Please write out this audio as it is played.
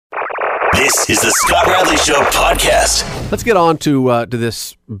This is the Scott Radley Show podcast. Let's get on to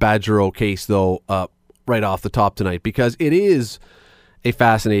this Badgerow case, though, right off the top tonight, because it is a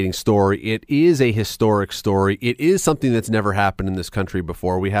fascinating story. It is a historic story. It is something that's never happened in this country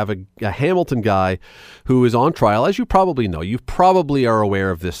before. We have a Hamilton guy who is on trial, as you probably know. You probably are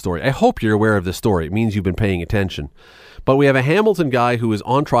aware of this story. I hope you're aware of this story. It means you've been paying attention. But we have a Hamilton guy who is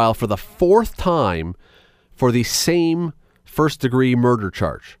on trial for the fourth time for the same first-degree murder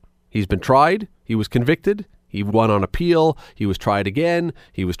charge. He's been tried. He was convicted. He won on appeal. He was tried again.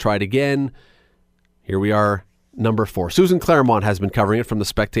 He was tried again. Here we are, number 4. Susan Clairmont has been covering it from The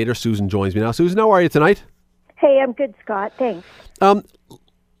Spectator. Susan joins me now. Susan, how are you tonight? Hey, I'm good, Scott. Thanks.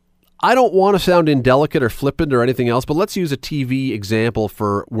 I don't want to sound indelicate or flippant or anything else, but let's use a TV example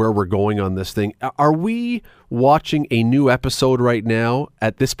for where we're going on this thing. Are we watching a new episode right now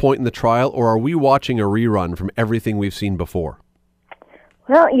at this point in the trial, or are we watching a rerun from everything we've seen before?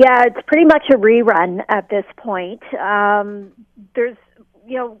 Well, yeah, it's pretty much a rerun at this point. There's,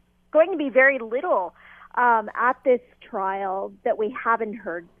 going to be very little at this trial that we haven't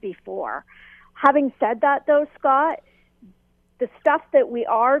heard before. Having said that, though, Scott, the stuff that we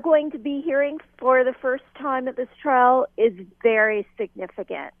are going to be hearing for the first time at this trial is very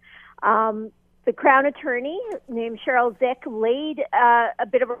significant. The Crown Attorney, named Cheryl Zick, laid a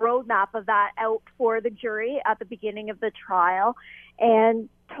bit of a roadmap of that out for the jury at the beginning of the trial and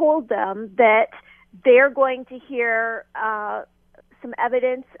told them that they're going to hear some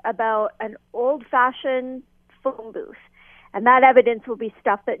evidence about an old-fashioned phone booth. And that evidence will be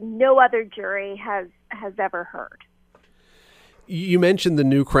stuff that no other jury has ever heard. You mentioned the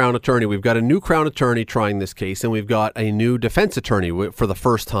new Crown Attorney. We've got a new Crown Attorney trying this case, and we've got a new defense attorney for the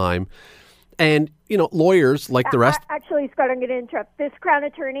first time. And, lawyers like the rest... Actually, Scott, I'm going to interrupt. This Crown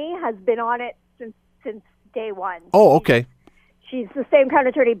Attorney has been on it since day one. Oh, okay. She's the same Crown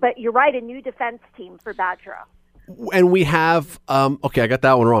Attorney, but you're right, a new defense team for Badgerow. And we have... okay, I got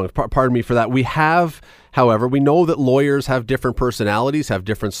that one wrong. Pardon me for that. We have, however, we know that lawyers have different personalities, have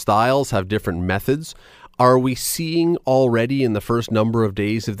different styles, have different methods. Are we seeing already in the first number of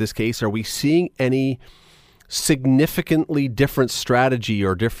days of this case, are we seeing any significantly different strategy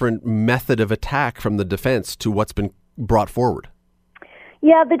or different method of attack from the defense to what's been brought forward?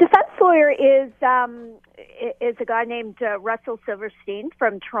 Yeah, the defense lawyer is a guy named Russell Silverstein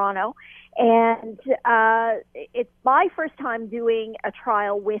from Toronto, and it's my first time doing a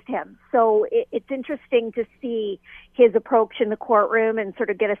trial with him. So it's interesting to see his approach in the courtroom and sort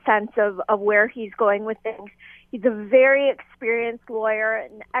of get a sense of where he's going with things. He's a very experienced lawyer,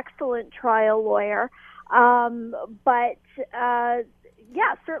 an excellent trial lawyer, but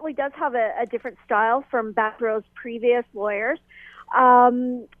certainly does have a different style from Badgerow's previous lawyers.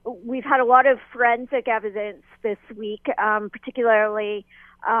 We've had a lot of forensic evidence this week, particularly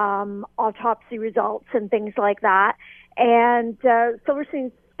autopsy results and things like that. And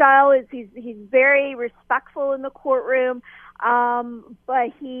Silverstein's style is he's very respectful in the courtroom, but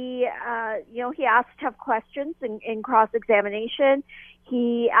he asks tough questions in cross-examination.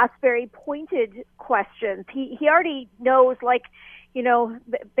 He asks very pointed questions. He already knows,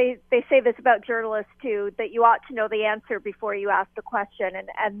 they say this about journalists too, that you ought to know the answer before you ask the question,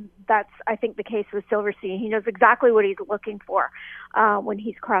 and that's, I think, the case with Silverstein. He knows exactly what he's looking for when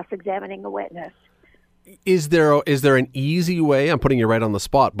he's cross-examining a witness. Is there an easy way, I'm putting you right on the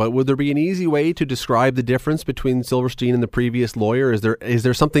spot, but would there be an easy way to describe the difference between Silverstein and the previous lawyer? Is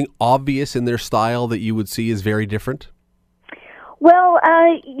there something obvious in their style that you would see is very different? Well,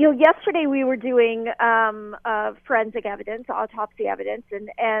 yesterday we were doing forensic evidence, autopsy evidence,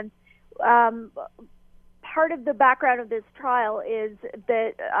 and part of the background of this trial is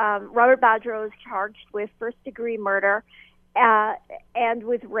that Robert Badgerow is charged with first-degree murder and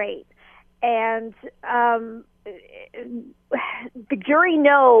with rape. And the jury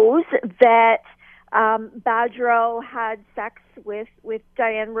knows that Badgerow had sex with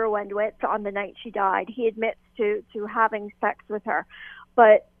Diane Rowendwitz on the night she died. He admits to having sex with her,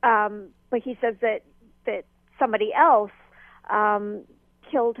 but he says that somebody else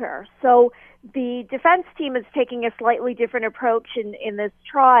killed her. So the defense team is taking a slightly different approach in this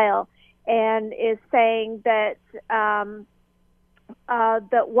trial, and is saying that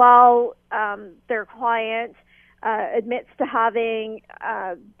that while their client admits to having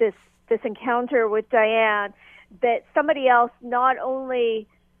this encounter with Diane, that somebody else not only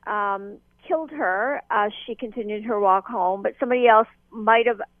killed her as she continued her walk home, but somebody else might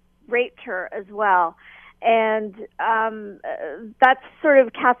have raped her as well. And that's sort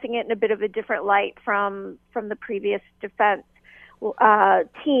of casting it in a bit of a different light from the previous defense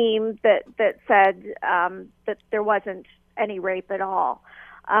team that said that there wasn't any rape at all.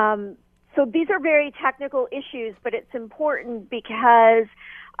 So these are very technical issues, but it's important because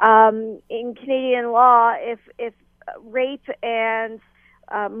in Canadian law, if rape and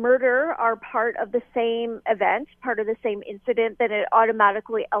murder are part of the same event, part of the same incident, then it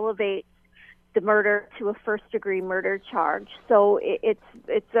automatically elevates the murder to a first-degree murder charge. So it's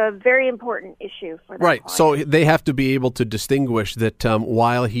a very important issue for that Right. client. So they have to be able to distinguish that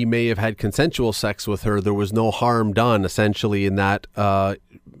while he may have had consensual sex with her, there was no harm done, essentially, in that,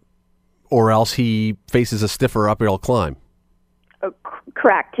 or else he faces a stiffer uphill climb.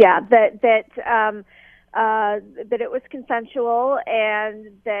 Correct. Yeah. That it was consensual, and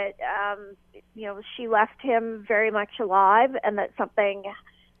that she left him very much alive, and that something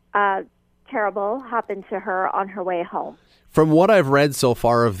terrible happened to her on her way home. From what I've read so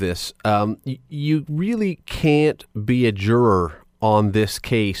far of this, you really can't be a juror on this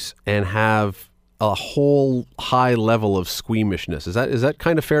case and have a whole high level of squeamishness. Is that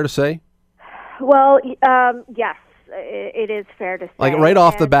kind of fair to say? Well, yes. It is fair to say. Like right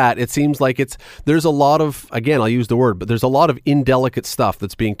off the bat, it seems like there's a lot of, again, I'll use the word, but there's a lot of indelicate stuff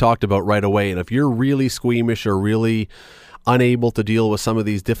that's being talked about right away. And if you're really squeamish or really unable to deal with some of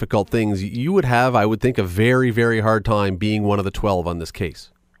these difficult things, you would have, I would think, a very, very hard time being one of the 12 on this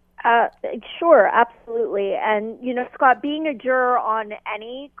case. Sure, absolutely. And, Scott, being a juror on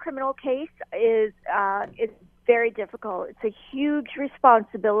any criminal case is very difficult. It's a huge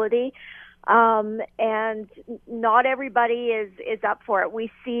responsibility. And not everybody is up for it.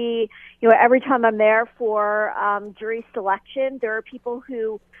 We see, every time I'm there for jury selection, there are people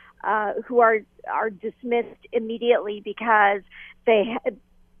who are dismissed immediately because they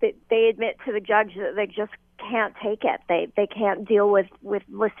admit to the judge that they just can't take it. They can't deal with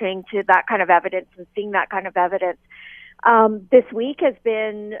listening to that kind of evidence and seeing that kind of evidence. This week has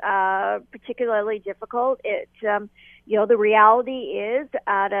been particularly difficult. The reality is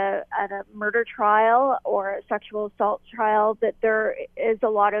at a murder trial or a sexual assault trial that there is a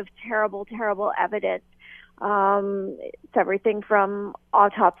lot of terrible, terrible evidence. It's everything from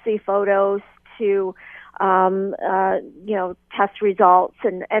autopsy photos to test results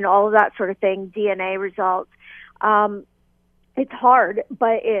and all of that sort of thing, DNA results. It's hard,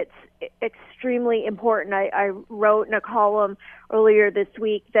 but it's extremely important. I wrote in a column earlier this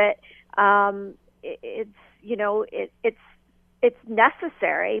week that it's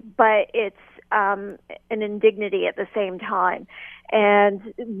necessary, but it's an indignity at the same time.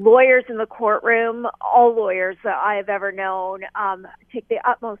 And lawyers in the courtroom, all lawyers that I have ever known, take the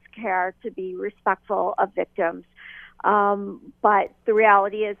utmost care to be respectful of victims. But the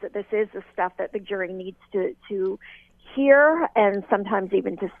reality is that this is the stuff that the jury needs to hear and sometimes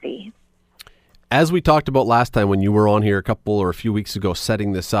even to see. As we talked about last time when you were on here a few weeks ago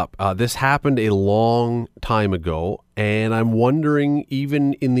setting this up, this happened a long time ago, and I'm wondering,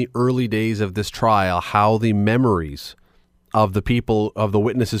 even in the early days of this trial, how the memories of the people, of the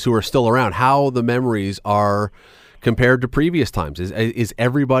witnesses who are still around, how the memories are compared to previous times. Is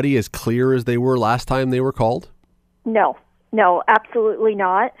everybody as clear as they were last time they were called? No, absolutely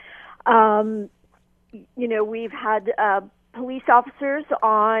not. We've had police officers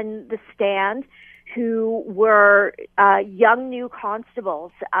on the stand who were young new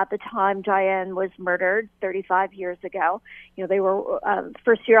constables at the time Diane was murdered 35 years ago. They were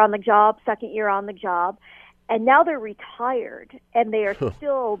first year on the job, second year on the job, and now they're retired, and they are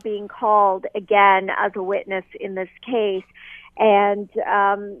still being called again as a witness in this case. And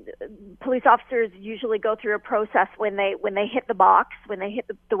police officers usually go through a process when they hit the box, when they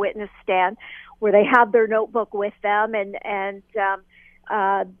hit the witness stand, where they have their notebook with them, and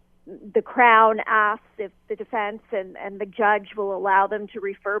the Crown asks if the defense and the judge will allow them to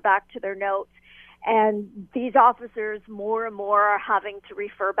refer back to their notes. And these officers more and more are having to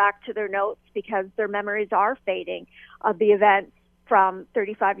refer back to their notes because their memories are fading of the events from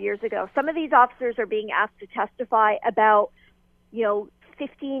 35 years ago. Some of these officers are being asked to testify about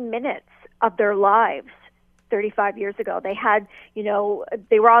 15 minutes of their lives 35 years ago. They had,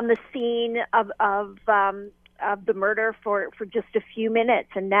 they were on the scene of the murder for just a few minutes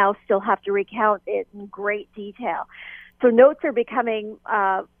and now still have to recount it in great detail. So notes are becoming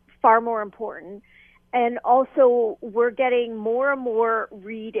far more important. And also, we're getting more and more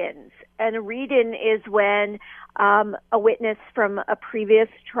read-ins. And a read-in is when a witness from a previous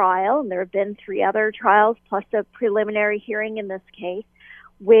trial, and there have been 3 other trials, plus a preliminary hearing in this case,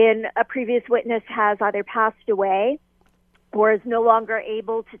 when a previous witness has either passed away or is no longer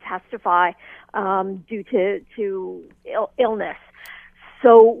able to testify due to illness.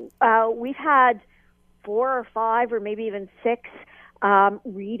 So we've had 4 or 5 or maybe even 6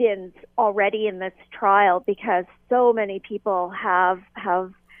 read-ins already in this trial because so many people have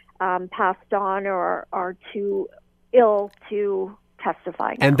passed on or are too ill to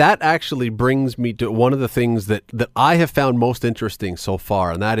testify now. And that actually brings me to one of the things that I have found most interesting so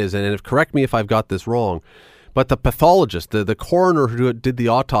far, and that is, and correct me if I've got this wrong, but the pathologist, the coroner who did the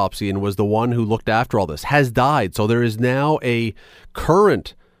autopsy and was the one who looked after all this, has died. So there is now a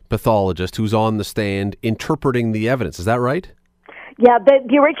current pathologist who's on the stand interpreting the evidence. Is that right? Yeah,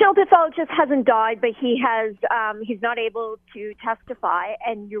 the original pathologist hasn't died, but he's not able to testify.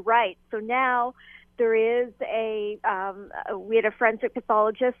 And you're right. So now there is we had a forensic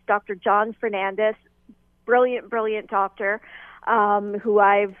pathologist, Dr. John Fernandez, brilliant doctor, who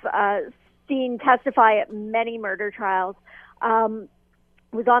I've seen testify at many murder trials,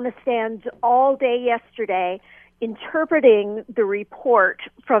 was on the stand all day yesterday interpreting the report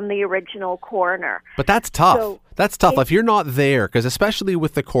from the original coroner. But that's tough. So that's tough if you're not there, because especially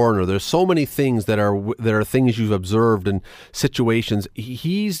with the coroner, there's so many things that are things you've observed and situations.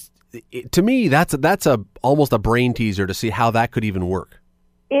 To me, that's almost a brain teaser to see how that could even work.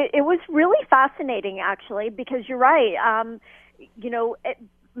 It was really fascinating, actually, because you're right.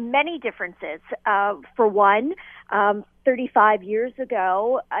 Many differences. For one, 35 years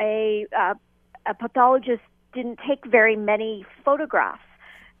ago, a pathologist didn't take very many photographs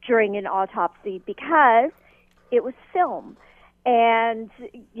during an autopsy because it was film. And,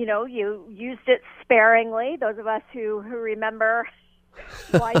 you used it sparingly. Those of us who remember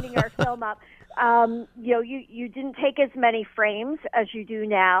winding our film up, you didn't take as many frames as you do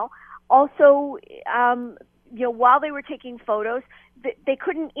now. Also, while they were taking photos, they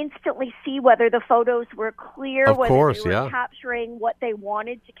couldn't instantly see whether the photos were clear, of whether course, they were capturing what they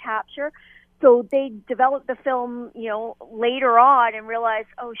wanted to capture. So they developed the film, later on and realized,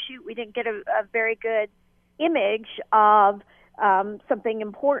 oh, shoot, we didn't get a very good image of something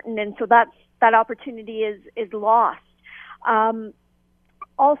important. And so that opportunity is lost.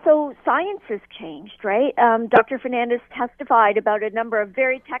 Also, science has changed, right? Dr. Fernandez testified about a number of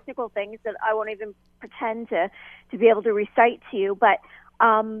very technical things that I won't even pretend to be able to recite to you, but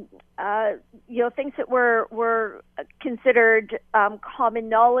things that were considered common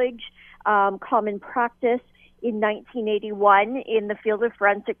knowledge, common practice in 1981 in the field of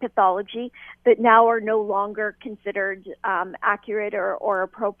forensic pathology that now are no longer considered accurate or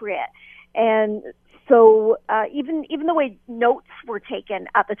appropriate. And so even the way notes were taken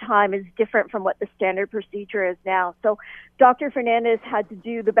at the time is different from what the standard procedure is now. So Dr. Fernandez had to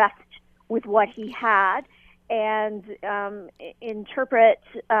do the best with what he had and interpret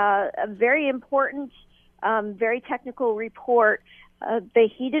a very important, very technical report that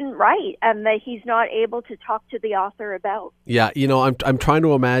he didn't write and that he's not able to talk to the author about. Yeah, I'm trying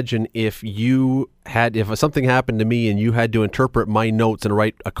to imagine if something happened to me and you had to interpret my notes and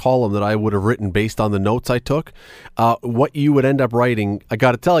write a column that I would have written based on the notes I took, what you would end up writing, I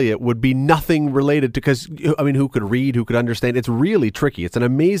got to tell you, would be nothing related to, because, who could read, who could understand? It's really tricky. It's an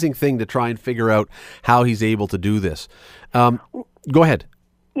amazing thing to try and figure out how he's able to do this. Go ahead.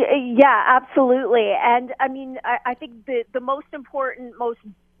 Yeah, absolutely. And I think the most important, most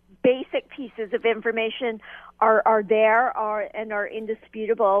basic pieces of information are there and are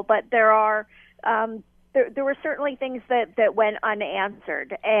indisputable, but there are there were certainly things that went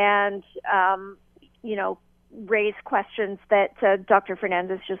unanswered and raised questions that Dr.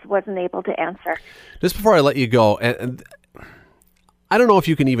 Fernandez just wasn't able to answer. Just before I let you go, and I don't know if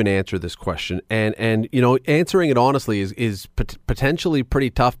you can even answer this question, and answering it honestly is potentially pretty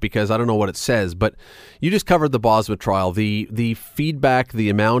tough because I don't know what it says. But you just covered the Bosma trial. The feedback, the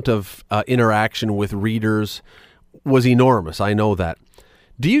amount of interaction with readers was enormous. I know that.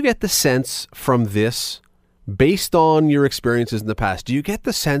 Do you get the sense from this, based on your experiences in the past, do you get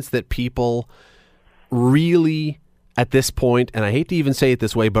the sense that people really, at this point, and I hate to even say it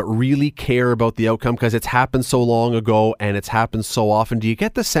this way, but really care about the outcome because it's happened so long ago and it's happened so often? Do you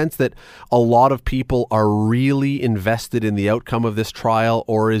get the sense that a lot of people are really invested in the outcome of this trial,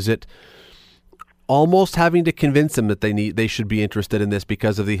 or is it almost having to convince them that they should be interested in this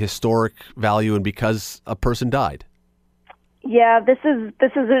because of the historic value and because a person died? Yeah, this is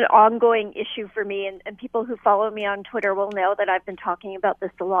an ongoing issue for me, and people who follow me on Twitter will know that I've been talking about this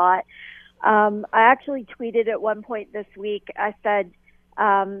a lot. I actually tweeted at one point this week, I said,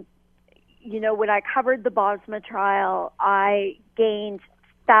 when I covered the Bosma trial, I gained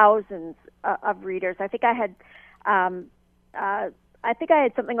thousands of readers. I think I had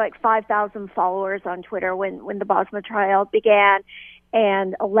something like 5,000 followers on Twitter when the Bosma trial began,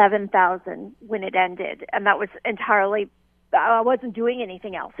 and 11,000 when it ended. And that was entirely, I wasn't doing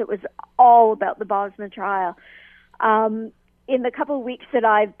anything else. It was all about the Bosma trial. In the couple of weeks that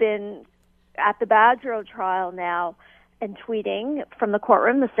I've been at the Badgerow trial now, and tweeting from the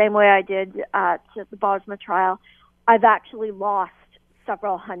courtroom the same way I did to the Bosma trial, I've actually lost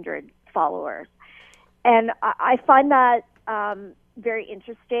several hundred followers. And I find that very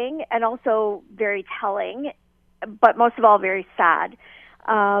interesting and also very telling, but most of all very sad.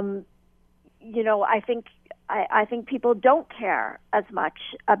 I think people don't care as much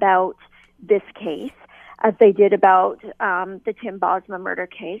about this case as they did about the Tim Bosma murder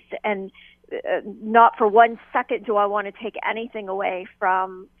case. And not for 1 second do I want to take anything away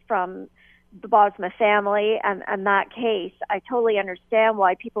from the Bosma family and that case. I totally understand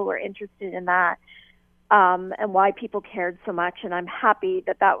why people were interested in that and why people cared so much, and I'm happy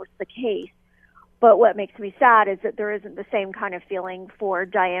that that was the case. But what makes me sad is that there isn't the same kind of feeling for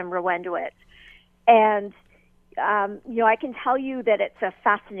Diane Rwendowitz. And, I can tell you that it's a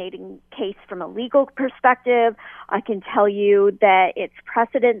fascinating case from a legal perspective. I can tell you that it's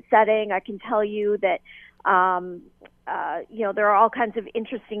precedent setting. I can tell you that, there are all kinds of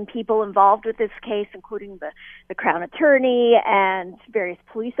interesting people involved with this case, including the Crown Attorney and various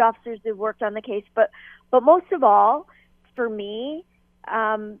police officers who worked on the case. But most of all, for me,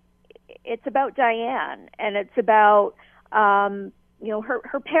 it's about Diane, and it's about, her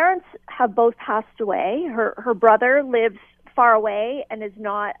parents have both passed away. Her brother lives far away and is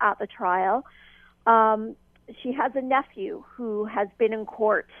not at the trial. She has a nephew who has been in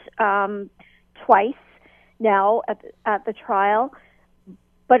court twice now at the trial.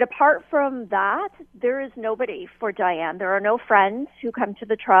 But apart from that, there is nobody for Diane. There are no friends who come to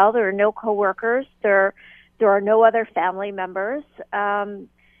the trial. There are no coworkers. There are no other family members.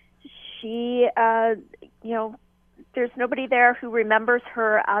 There's nobody there who remembers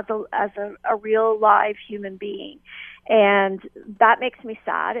her as a real live human being. And that makes me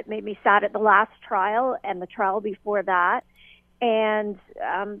sad. It made me sad at the last trial and the trial before that. And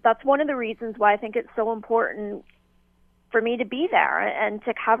that's one of the reasons why I think it's so important for me to be there and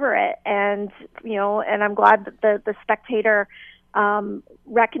to cover it. And, and I'm glad that the Spectator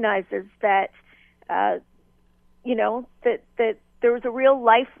recognizes that, that there was a real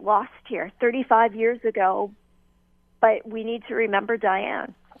life lost here 35 years ago, but we need to remember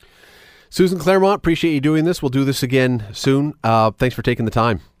Diane. Susan Clairmont, appreciate you doing this. We'll do this again soon. Thanks for taking the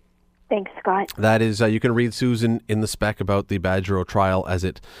time. Thanks, Scott. That is, you can read Susan in the spec about the Badgerow trial as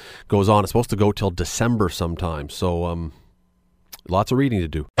it goes on. It's supposed to go till December sometime, so lots of reading to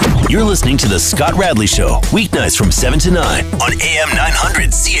do. You're listening to The Scott Radley Show, weeknights from 7 to 9 on AM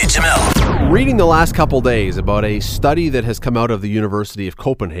 900 CHML. Reading the last couple days about a study that has come out of the University of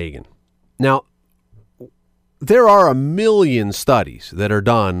Copenhagen. Now, there are a million studies that are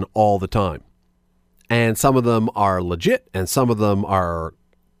done all the time, and some of them are legit, and some of them are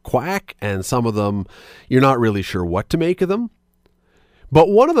quack, and some of them you're not really sure what to make of them. But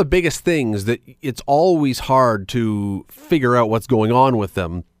one of the biggest things that it's always hard to figure out what's going on with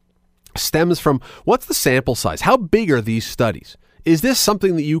them stems from what's the sample size? How big are these studies? Is this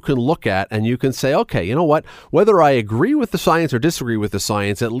something that you can look at and you can say, okay, you know what, whether I agree with the science or disagree with the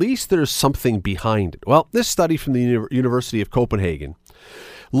science, at least there's something behind it. Well, this study from the University of Copenhagen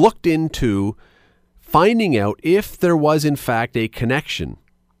looked into finding out if there was in fact a connection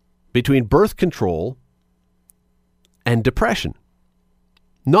between birth control and depression.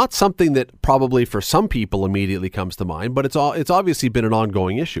 Not something that probably for some people immediately comes to mind, but it's obviously been an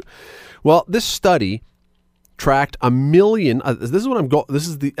ongoing issue. Well, this study tracked 1 million.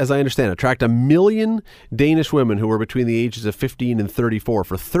 As I understand it, tracked 1 million Danish women who were between the ages of 15 and 34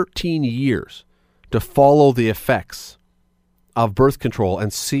 for 13 years to follow the effects of birth control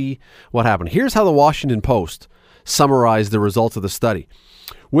and see what happened. Here's how the Washington Post summarized the results of the study.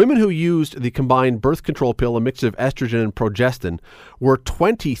 Women who used the combined birth control pill, a mixture of estrogen and progestin, were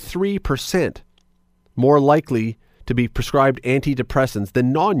 23% more likely to be prescribed antidepressants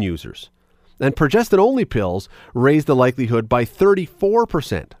than non-users. And progestin-only pills raised the likelihood by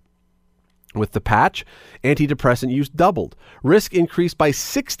 34%. With the patch, antidepressant use doubled. Risk increased by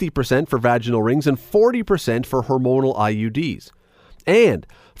 60% for vaginal rings and 40% for hormonal IUDs. And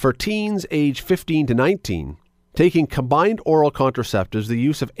for teens aged 15 to 19, taking combined oral contraceptives, the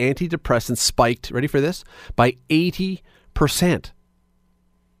use of antidepressants spiked, ready for this, by 80%.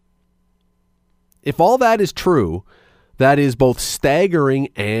 If all that is true, that is both staggering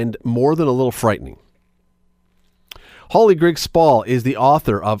and more than a little frightening. Holly Grigg Spall is the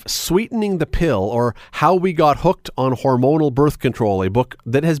author of Sweetening the Pill, or How We Got Hooked on Hormonal Birth Control, a book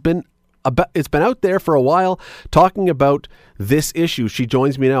that has been it's been out there for a while talking about this issue. She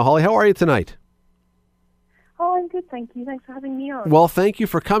joins me now. Holly, how are you tonight? Oh, I'm good, thank you. Thanks for having me on. Well, thank you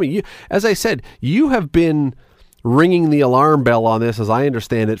for coming. As I said, you have been ringing the alarm bell on this, as I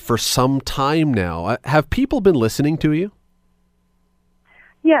understand it, for some time now. Have people been listening to you?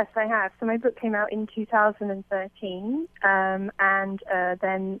 Yes, I have. So my book came out in 2013, and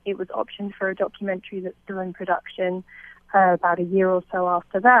then it was optioned for a documentary that's still in production about a year or so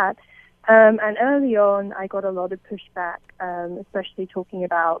after that. And early on, I got a lot of pushback, especially talking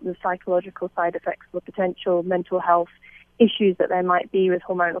about the psychological side effects or potential mental health issues that there might be with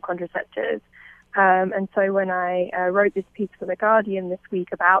hormonal contraceptives. And so when I wrote this piece for The Guardian this week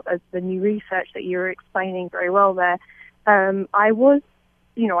about the new research that you were explaining very well there, I was,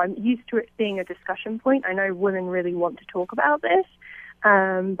 I'm used to it being a discussion point. I know women really want to talk about this,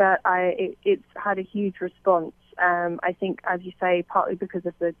 but it's had a huge response. I think, as you say, partly because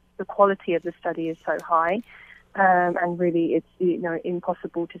of the quality of the study is so high, and really it's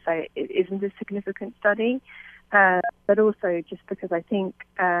impossible to say it isn't a significant study. But also just because I think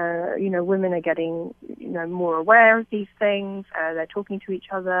women are getting more aware of these things. They're talking to each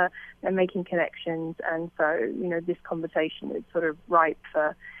other, they're making connections, and so this conversation is sort of ripe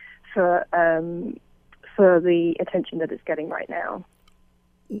for the attention that it's getting right now.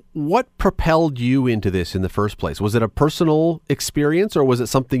 What propelled you into this in the first place? Was it a personal experience, or was it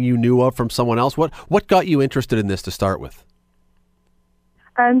something you knew of from someone else? What got you interested in this to start with?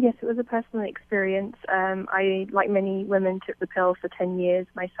 Yes, it was a personal experience. I, like many women, took the pill for 10 years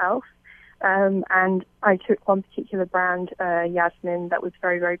myself. And I took one particular brand, Yasmin, that was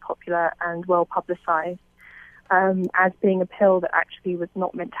very, very popular and well publicized as being a pill that actually was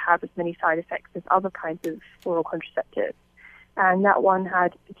not meant to have as many side effects as other kinds of oral contraceptives. And that one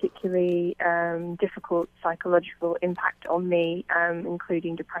had particularly difficult psychological impact on me,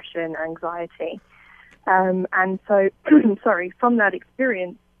 including depression, anxiety. And so, from that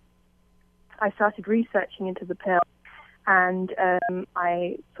experience, I started researching into the pill, and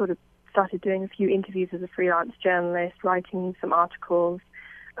I sort of started doing a few interviews as a freelance journalist, writing some articles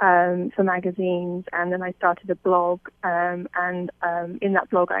for magazines, and then I started a blog, and in that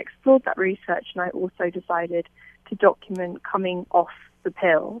blog I explored that research, and I also decided to document coming off the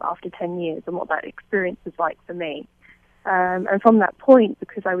pill after 10 years and what that experience was like for me. And from that point,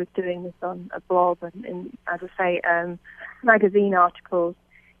 because I was doing this on a blog and as I say, magazine articles,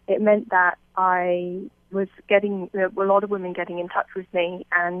 it meant that I was getting a lot of women getting in touch with me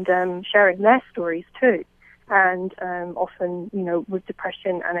and sharing their stories too. And often, with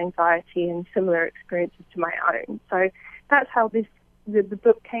depression and anxiety and similar experiences to my own. So that's how the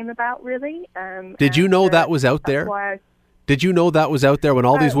book came about, really. Did you know that was out there? Did you know that was out there when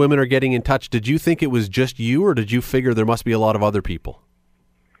all these women are getting in touch? Did you think it was just you, or did you figure there must be a lot of other people?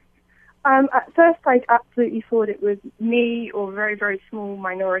 At first, I absolutely thought it was me or a very, very small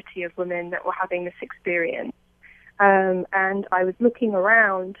minority of women that were having this experience. And I was looking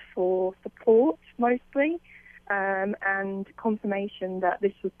around for support, mostly, and confirmation that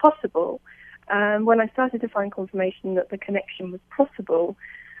this was possible. When I started to find confirmation that the connection was possible,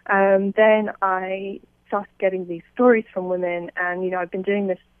 then I started getting these stories from women, and I've been doing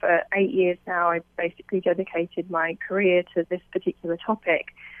this for 8 years now. I've basically dedicated my career to this particular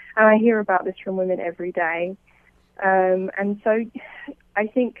topic, and I hear about this from women every day. And so I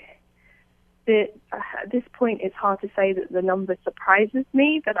think that at this point it's hard to say that the number surprises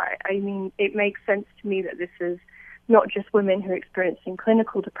me, but I mean it makes sense to me that this is not just women who are experiencing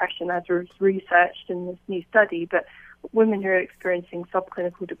clinical depression as was researched in this new study, but women who are experiencing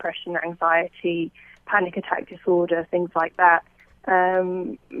subclinical depression, anxiety, panic attack disorder, things like that.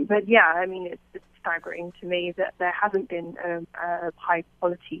 But yeah, I mean, it's staggering to me that there hasn't been a high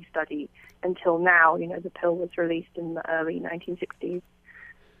quality study until now. The pill was released in the early 1960s.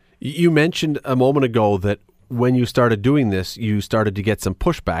 You mentioned a moment ago that when you started doing this, you started to get some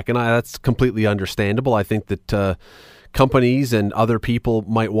pushback, and that's completely understandable. I think that companies and other people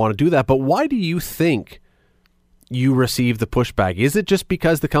might want to do that, but why do you think you receive the pushback? Is it just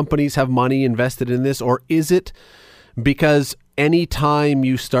because the companies have money invested in this, or is it because any time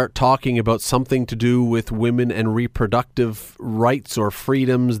you start talking about something to do with women and reproductive rights or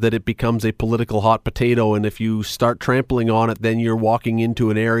freedoms, that it becomes a political hot potato, and if you start trampling on it, then you're walking into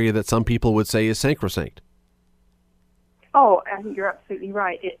an area that some people would say is sacrosanct? Oh, I think you're absolutely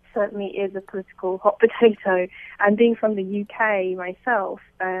right. It certainly is a political hot potato. And being from the UK myself,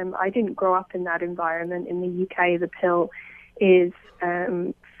 I didn't grow up in that environment. In the UK, the pill is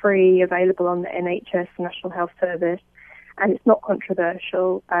free, available on the NHS, National Health Service, and it's not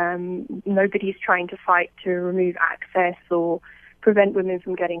controversial. Nobody's trying to fight to remove access or prevent women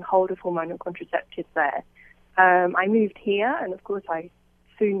from getting hold of hormonal contraceptives there. I moved here, and of course I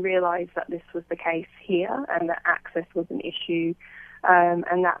soon realised that this was the case here and that access was an issue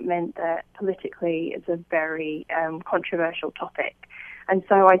and that meant that politically it's a very controversial topic. And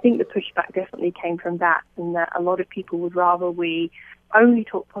so I think the pushback definitely came from that, and that a lot of people would rather we only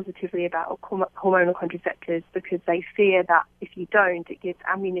talk positively about hormonal contraceptives, because they fear that if you don't, it gives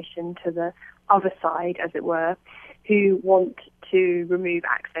ammunition to the other side, as it were, who want to remove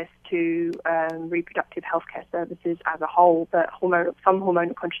access to reproductive healthcare services as a whole, but some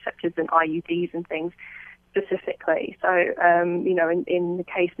hormonal contraceptives and IUDs and things specifically. So, in the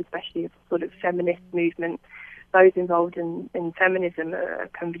case especially of sort of feminist movement, those involved in feminism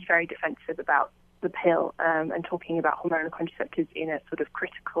can be very defensive about the pill and talking about hormonal contraceptives in a sort of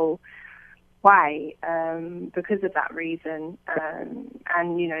critical way because of that reason.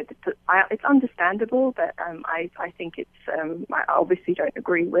 It's understandable, but I think it's. I obviously don't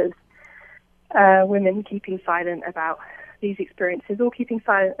agree with women keeping silent about these experiences, or keeping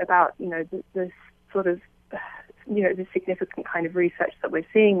silent about the sort of the significant kind of research that we're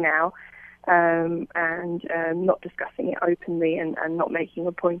seeing now. And not discussing it openly, and not making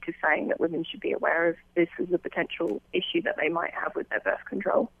a point of saying that women should be aware of this as a potential issue that they might have with their birth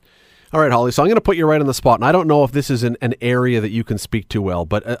control. All right, Holly, so I'm going to put you right on the spot, and I don't know if this is an area that you can speak to well,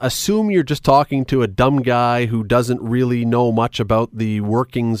 but assume you're just talking to a dumb guy who doesn't really know much about the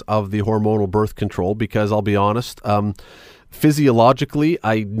workings of the hormonal birth control, because I'll be honest, physiologically,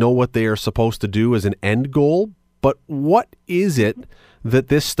 I know what they are supposed to do as an end goal, but what is it that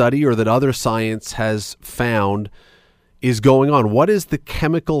this study or that other science has found is going on? What is the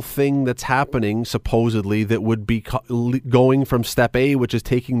chemical thing that's happening, supposedly, that would be going from step A, which is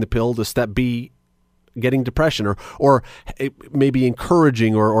taking the pill, to step B, getting depression, or maybe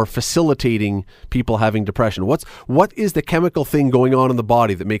encouraging or facilitating people having depression? What is the chemical thing going on in the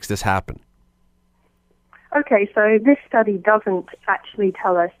body that makes this happen? Okay, so this study doesn't actually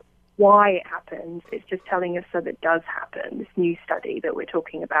tell us why it happens. It's just telling us that it does happen, this new study that we're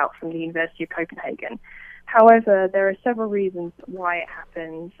talking about from the University of Copenhagen. However, there are several reasons why it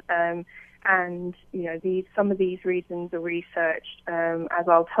happens, and some of these reasons are researched. As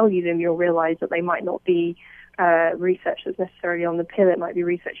I'll tell you them, you'll realize that they might not be research that's necessarily on the pill. It might be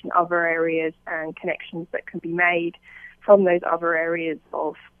research in other areas and connections that can be made from those other areas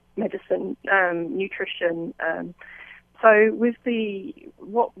of medicine, nutrition. So with the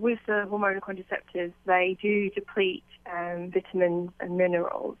hormonal contraceptives, they do deplete vitamins and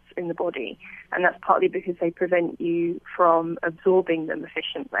minerals in the body, and that's partly because they prevent you from absorbing them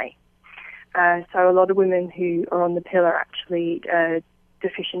efficiently. So a lot of women who are on the pill are actually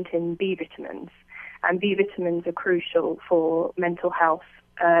deficient in B vitamins, and B vitamins are crucial for mental health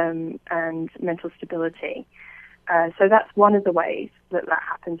and mental stability. So that's one of the ways that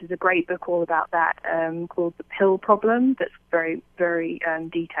happens. There's a great book all about that called The Pill Problem that's very, very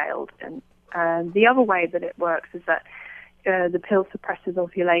detailed. And the other way that it works is that the pill suppresses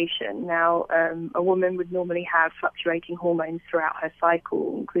ovulation. Now, a woman would normally have fluctuating hormones throughout her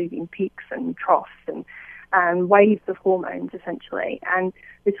cycle, including peaks and troughs and waves of hormones, essentially. And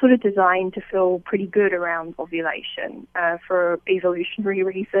it's sort of designed to feel pretty good around ovulation for evolutionary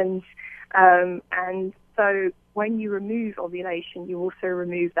reasons. And so when you remove ovulation, you also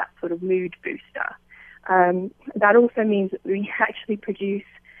remove that sort of mood booster. That also means that we actually produce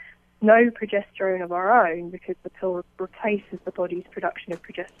no progesterone of our own, because the pill replaces the body's production of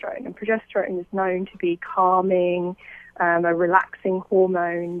progesterone. And progesterone is known to be calming, a relaxing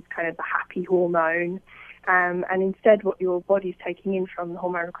hormone, kind of the happy hormone. And instead what your body's taking in from the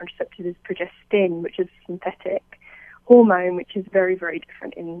hormonal contraceptive is progestin, which is synthetic hormone, which is very, very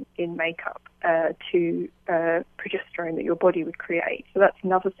different in makeup to progesterone that your body would create. So that's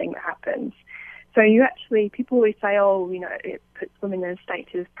another thing that happens. So people always say, it puts women in a state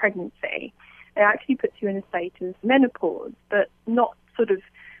of pregnancy. It actually puts you in a state of menopause, but not sort of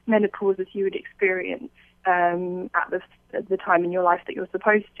menopause as you would experience at the time in your life that you're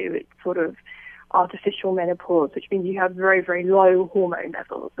supposed to. It's sort of artificial menopause, which means you have very, very low hormone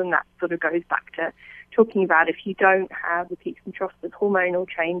levels, and that sort of goes back to talking about if you don't have the peaks and troughs of hormonal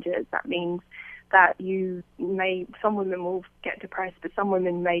changes, that means that some women will get depressed, but some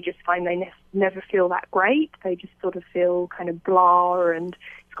women may just find they never feel that great. They just sort of feel kind of blah, and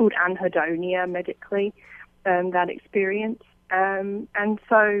it's called anhedonia medically, that experience. And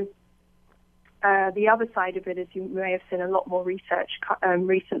so the other side of it is you may have seen a lot more research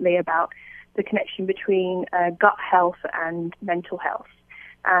recently about the connection between gut health and mental health.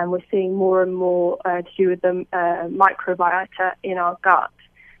 And we're seeing more and more to do with the microbiota in our gut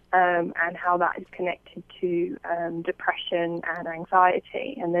and how that is connected to depression and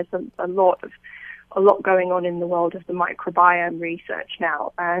anxiety. And there's a lot of a lot going on in the world of the microbiome research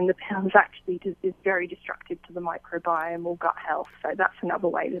now, and the pill is very destructive to the microbiome or gut health. So that's another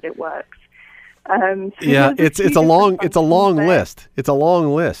way that it works. It's a long list. It's a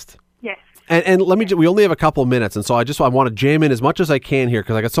long list. Yes. And we only have a couple of minutes, and so I want to jam in as much as I can here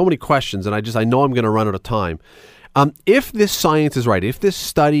because I got so many questions, and I know I'm going to run out of time. If this science is right, if this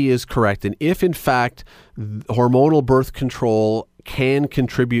study is correct, and if in fact hormonal birth control can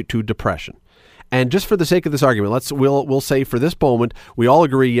contribute to depression, and just for the sake of this argument, we'll say for this moment we all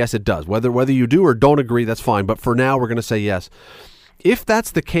agree yes it does. Whether you do or don't agree, that's fine. But for now we're going to say yes. If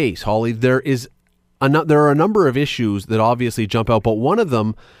that's the case, Holly, there are a number of issues that obviously jump out, but one of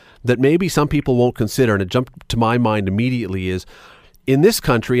them that maybe some people won't consider, and it jumped to my mind immediately, is in this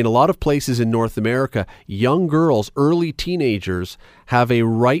country, in a lot of places in North America, young girls, early teenagers, have a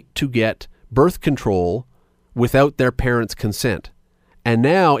right to get birth control without their parents' consent. And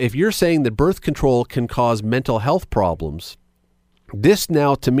now, if you're saying that birth control can cause mental health problems, this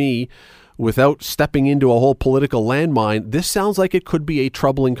now, to me, without stepping into a whole political landmine, this sounds like it could be a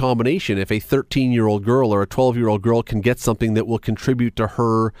troubling combination if a 13-year-old girl or a 12-year-old girl can get something that will contribute to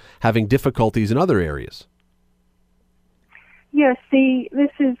her having difficulties in other areas. Yeah, see,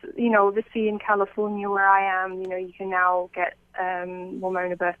 this is, obviously in California where I am, you can now get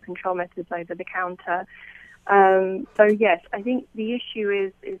hormonal birth control methods over the counter. So yes, I think the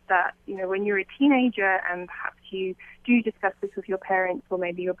issue is that, when you're a teenager and perhaps you do discuss this with your parents, or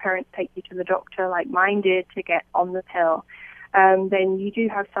maybe your parents take you to the doctor like mine did to get on the pill, then you do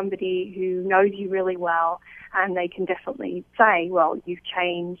have somebody who knows you really well, and they can definitely say, well, you've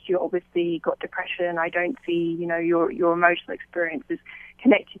changed, you obviously got depression, I don't see, your emotional experience is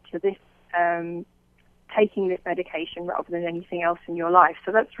connected to this, taking this medication rather than anything else in your life.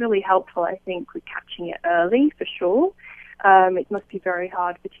 So that's really helpful, I think, with catching it early, for sure. It must be very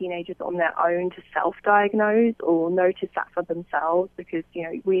hard for teenagers on their own to self-diagnose or notice that for themselves because,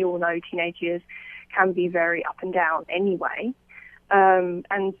 we all know teenagers can be very up and down anyway.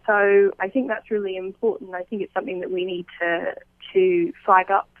 And so I think that's really important. I think it's something that we need to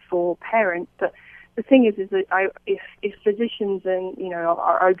flag up for parents. But the thing is that if physicians and,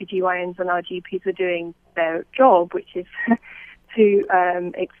 our OBGYNs and our GPs are doing their job, which is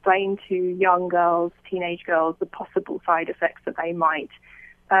to explain to young girls, teenage girls, the possible side effects that they might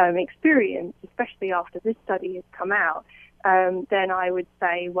experience, especially after this study has come out, then I would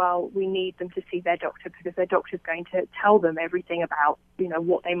say, well, we need them to see their doctor because their doctor is going to tell them everything about,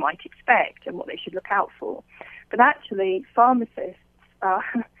 what they might expect and what they should look out for. But actually, pharmacists,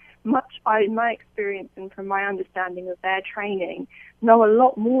 in my experience and from my understanding of their training, know a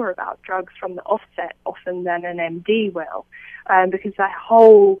lot more about drugs from the offset often than an MD will, because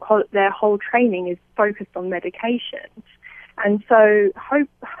their whole training is focused on medications. And so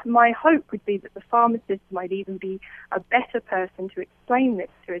my hope would be that the pharmacist might even be a better person to explain this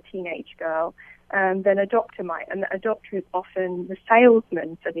to a teenage girl than a doctor might. And a doctor is often the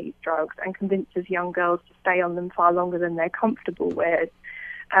salesman for these drugs and convinces young girls to stay on them far longer than they're comfortable with.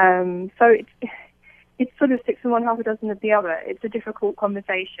 So it's sort of 6 of one, half a dozen of the other. It's a difficult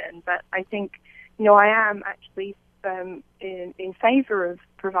conversation, but I think, I am actually in favor of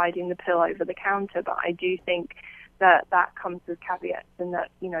providing the pill over the counter, but I do think that comes with caveats, and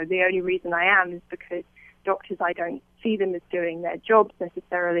that, the only reason I am is because doctors, I don't see them as doing their jobs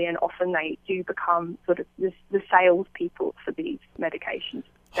necessarily, and often they do become sort of the salespeople for these medications.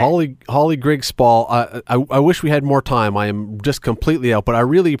 Holly Grigg Spall, I wish we had more time. I am just completely out, but I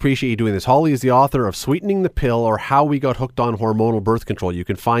really appreciate you doing this. Holly is the author of Sweetening the Pill, or How We Got Hooked on Hormonal Birth Control. You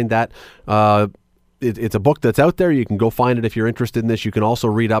can find that. It's a book that's out there. You can go find it if you're interested in this. You can also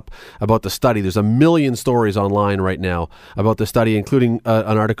read up about the study. There's a million stories online right now about the study, including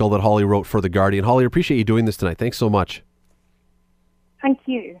an article that Holly wrote for The Guardian. Holly, I appreciate you doing this tonight. Thanks so much. Thank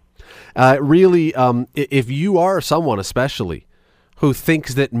you. Really, if you are someone especially who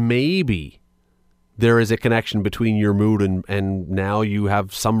thinks that maybe there is a connection between your mood and now you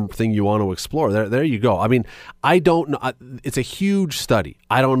have something you want to explore, there you go. I mean, I don't know. It's a huge study.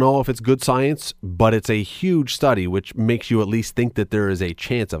 I don't know if it's good science, but it's a huge study, which makes you at least think that there is a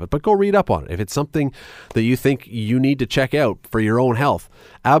chance of it. But go read up on it. If it's something that you think you need to check out for your own health,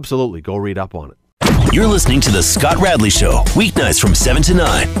 absolutely go read up on it. You're listening to The Scott Radley Show, weeknights from 7 to 9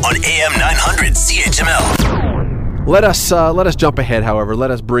 on AM 900 CHML. Let us jump ahead, however. Let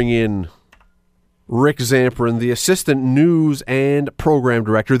us bring in Rick Zamperin, the Assistant News and Program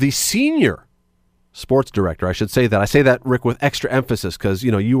Director, the Senior Sports Director. I should say that. I say that, Rick, with extra emphasis because,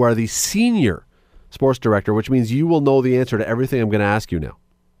 you are the Senior Sports Director, which means you will know the answer to everything I'm going to ask you now.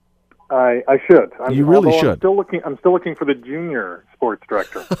 I should. You really should. I'm still looking for the junior sports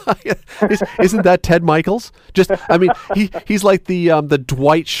director. Isn't that Ted Michaels? He's like the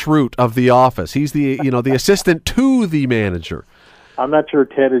Dwight Schrute of The Office. He's the assistant to the manager. I'm not sure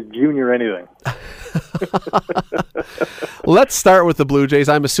Ted is junior anything. Let's start with the Blue Jays.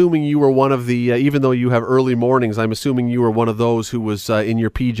 I'm assuming you were one of the, even though you have early mornings, I'm assuming you were one of those who was in your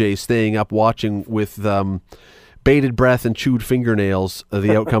PJs staying up watching with bated breath and chewed fingernails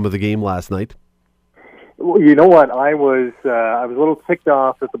the outcome of the game last night. Well, you know what? I was a little ticked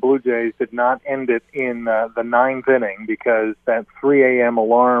off that the Blue Jays did not end it in the ninth inning, because that 3 a.m.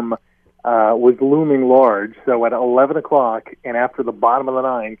 alarm was looming large. So at 11 o'clock and after the bottom of the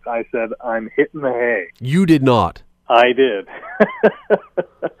ninth, I said, I'm hitting the hay. You did not. I did.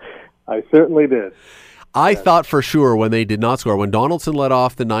 I certainly did. I thought for sure when they did not score, when Donaldson led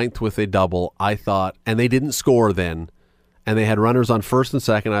off the ninth with a double, I thought, and they didn't score then, and they had runners on first and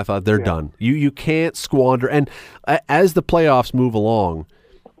second, I thought they're done. You can't squander. And as the playoffs move along,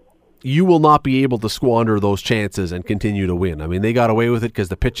 you will not be able to squander those chances and continue to win. I mean, they got away with it because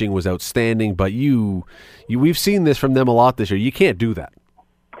the pitching was outstanding, but we've seen this from them a lot this year. You can't do that.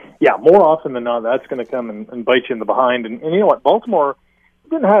 Yeah, more often than not, that's going to come and bite you in the behind. And you know what? Baltimore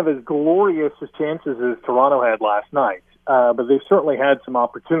didn't have as glorious as chances as Toronto had last night, but they've certainly had some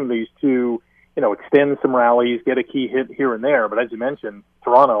opportunities to, extend some rallies, get a key hit here and there. But as you mentioned,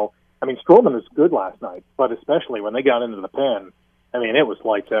 Toronto, Stroman was good last night, but especially when they got into the pen, it was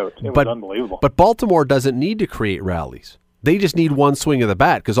lights out. It was unbelievable. But Baltimore doesn't need to create rallies. They just need one swing of the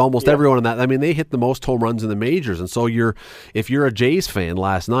bat, because almost everyone in that, they hit the most home runs in the majors. And so if you're a Jays fan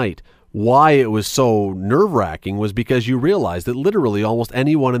last night, why it was so nerve-wracking was because you realized that literally almost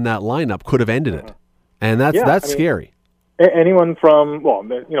anyone in that lineup could have ended it. And that's scary. Anyone from,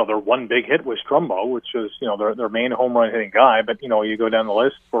 their one big hit was Trumbo, which was, their main home run hitting guy. But, you go down the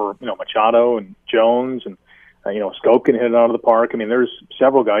list for, Machado and Jones and, Scope can hit it out of the park. There's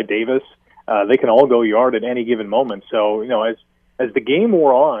several guys, Davis. They can all go yard at any given moment. So, as the game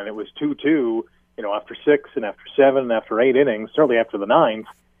wore on, it was 2-2, after 6 and after 7 and after 8 innings, certainly after the ninth,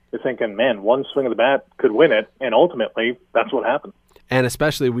 you're thinking, man, one swing of the bat could win it. And ultimately, that's what happened. And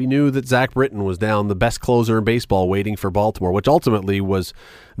especially, we knew that Zach Britton was down, the best closer in baseball, waiting for Baltimore, which ultimately was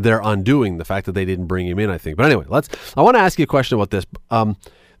their undoing, the fact that they didn't bring him in, I think. But anyway, I want to ask you a question about this.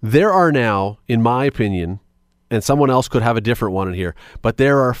 There are now, in my opinion, and someone else could have a different one in here, but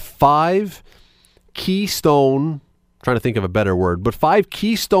there are 5 keystone, trying to think of a better word, but 5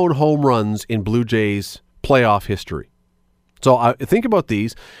 keystone home runs in Blue Jays playoff history. So think about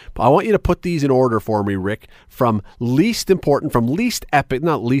these. I want you to put these in order for me, Rick, from least important, from least epic,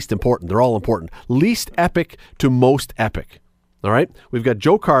 not least important, they're all important, least epic to most epic. All right? We've got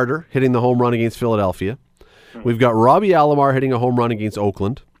Joe Carter hitting the home run against Philadelphia. We've got Robbie Alomar hitting a home run against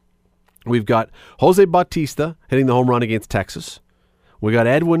Oakland. We've got Jose Bautista hitting the home run against Texas. We got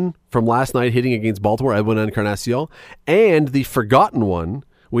Edwin from last night hitting against Baltimore, Edwin Encarnacion. And the forgotten one,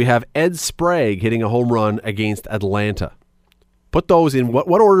 we have Ed Sprague hitting a home run against Atlanta. Put those in. What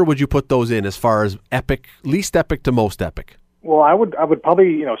order would you put those in as far as epic, least epic to most epic? Well, I would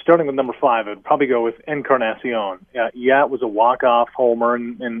probably, starting with number 5, I would probably go with Encarnacion. It was a walk-off homer,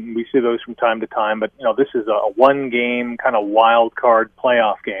 and we see those from time to time, but, this is a one-game kind of wild card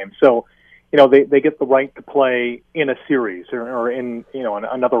playoff game. So, they get the right to play in a series or in, in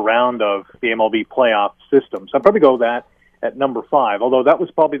another round of the MLB playoff system. So I'd probably go with that at number 5, although that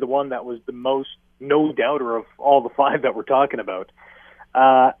was probably the one that was the most no-doubter of all the 5 that we're talking about.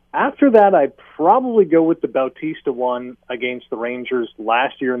 After that, I'd probably go with the Bautista one against the Rangers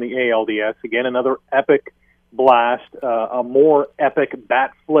last year in the ALDS. Again, another epic blast, a more epic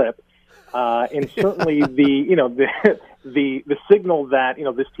bat flip, and certainly the signal that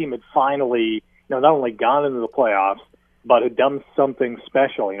this team had finally not only gone into the playoffs but had done something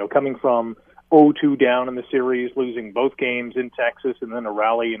special. Coming from 0-2 down in the series, losing both games in Texas, and then a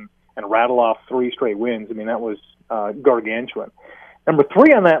rally and rattle off 3 straight wins. That was gargantuan. Number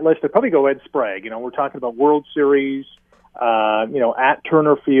 3 on that list, I'd probably go Ed Sprague. We're talking about World Series, at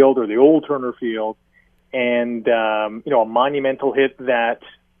Turner Field or the old Turner Field, and, a monumental hit that,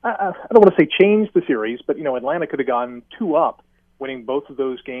 I don't want to say changed the series, but, Atlanta could have gone 2 up, winning both of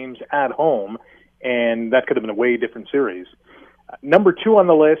those games at home, and that could have been a way different series. Number 2 on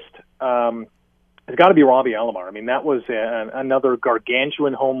the list, it's got to be Robbie Alomar. That was another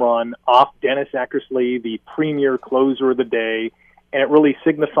gargantuan home run off Dennis Eckersley, the premier closer of the day, and it really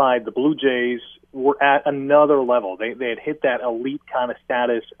signified the Blue Jays were at another level. They had hit that elite kind of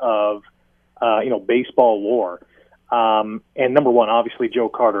status of, baseball lore. And number one, obviously, Joe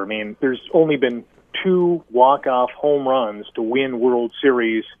Carter. I mean, there's only been 2 walk-off home runs to win World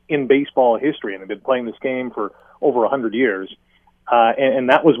Series in baseball history, and they've been playing this game for over 100 years. And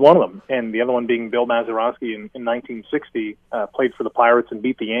that was one of them. And the other one being Bill Mazeroski in 1960, played for the Pirates and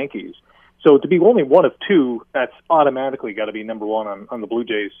beat the Yankees. So to be only one of 2, that's automatically got to be number one on the Blue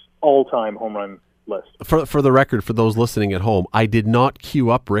Jays' all-time home run list. For the record, for those listening at home, I did not queue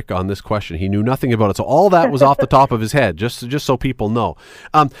up Rick on this question. He knew nothing about it, so all that was off the top of his head. Just so people know.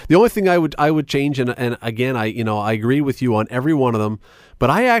 The only thing I would change, and again, I agree with you on every one of them, but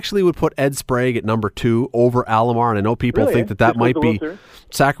I actually would put Ed Sprague at number 2 over Alomar, and I know people think that might be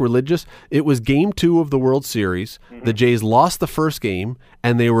sacrilegious. It was Game 2 of the World Series. Mm-hmm. The Jays lost the first game,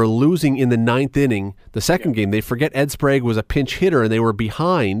 and they were losing in the 9th inning. The second game, they forget Ed Sprague was a pinch hitter, and they were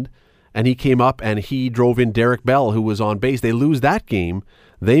behind. And he came up and he drove in Derek Bell, who was on base. They lose that game.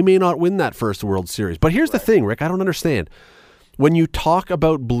 They may not win that first World Series. But here's the thing, Rick, I don't understand. When you talk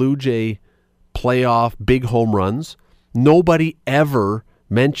about Blue Jay playoff big home runs, nobody ever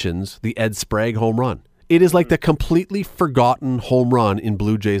mentions the Ed Sprague home run. It is like the completely forgotten home run in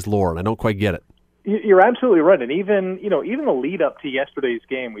Blue Jays lore, and I don't quite get it. You're absolutely right. And even the lead up to yesterday's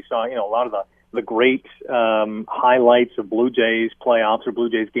game, we saw, a lot of the great highlights of Blue Jays playoffs or Blue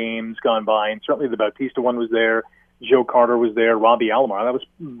Jays games gone by, and certainly the Bautista one was there, Joe Carter was there, Robbie Alomar. That was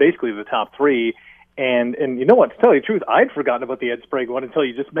basically the top 3. And you know what, to tell you the truth, I'd forgotten about the Ed Sprague one until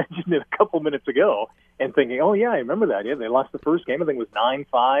you just mentioned it a couple minutes ago, and thinking, oh yeah, I remember that. Yeah, they lost the first game. I think it was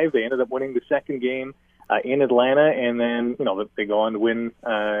 9-5. They ended up winning the second game in Atlanta, and then they go on to win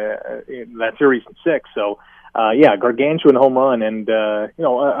that series in 6. So. Gargantuan home run, and a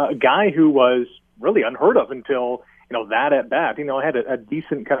guy who was really unheard of until that at bat. Had a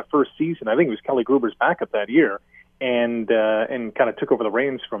decent kind of first season. I think it was Kelly Gruber's backup that year, and kind of took over the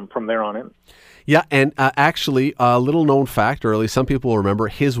reins from there on in. Yeah, and actually, a little known fact, or at least some people will remember,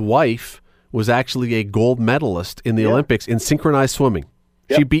 his wife was actually a gold medalist in the Olympics in synchronized swimming.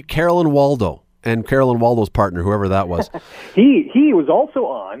 Yep. She beat Carolyn Waldo. And Carolyn Waldo's partner, whoever that was. He was also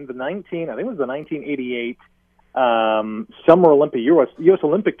on the 1988 Summer Olympic U.S.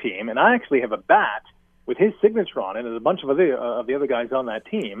 Olympic team, and I actually have a bat with his signature on it, and a bunch of the other guys on that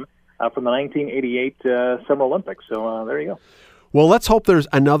team from the 1988 Summer Olympics. So there you go. Well, let's hope there's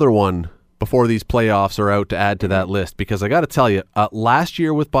another one before these playoffs are out to add to that list, because I got to tell you, last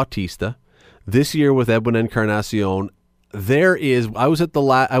year with Bautista, this year with Edwin Encarnacion, I was at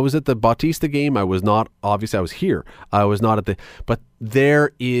the Bautista game. I was not, obviously I was here. I was not but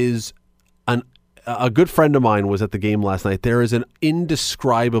there is a good friend of mine was at the game last night. There is an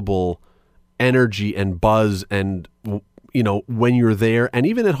indescribable energy and buzz, and when you're there, and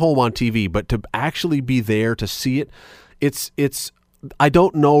even at home on TV, but to actually be there to see it, it's. I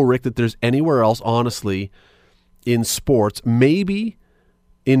don't know, Rick, that there's anywhere else, honestly, in sports. Maybe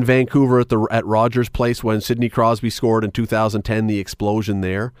in Vancouver at Rogers Place when Sidney Crosby scored in 2010, the explosion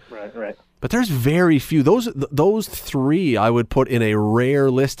there. Right. But there's very few. Those 3 I would put in a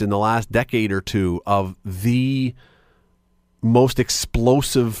rare list in the last decade or two of the most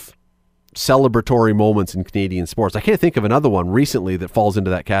explosive celebratory moments in Canadian sports. I can't think of another one recently that falls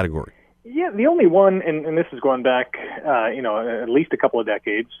into that category. Yeah, the only one, and this is going back, at least a couple of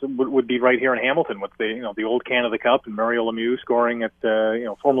decades, would be right here in Hamilton with the old Canada Cup and Mario Lemieux scoring at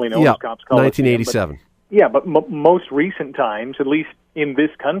formerly known as Cops Coliseum. 1987. But most recent times, at least in this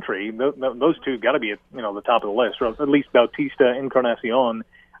country, those 2 got to be at the top of the list, or at least Bautista, Encarnacion,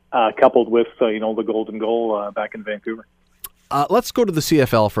 coupled with the golden goal back in Vancouver. Let's go to the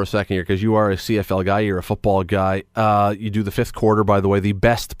CFL for a second here, because you are a CFL guy. You're a football guy. You do the Fifth Quarter, by the way, the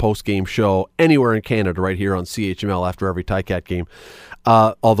best post-game show anywhere in Canada, right here on CHML after every Ticat game,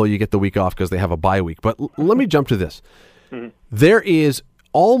 although you get the week off because they have a bye week. But let me jump to this. Mm-hmm. There is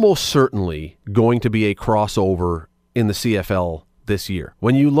almost certainly going to be a crossover in the CFL this year.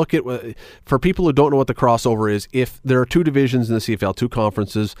 When you look at, for people who don't know what the crossover is, if there are 2 divisions in the CFL, 2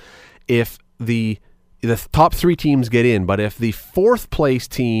 conferences, if the top 3 teams get in, but if the 4th place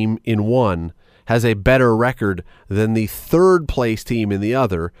team in one has a better record than the 3rd place team in the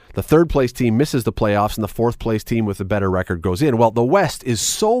other, the 3rd place team misses the playoffs and the 4th place team with a better record goes in. Well, the West is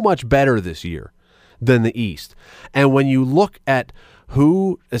so much better this year than the East. And when you look at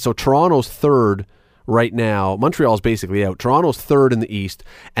so Toronto's 3rd right now, Montreal's basically out. Toronto's 3rd in the East,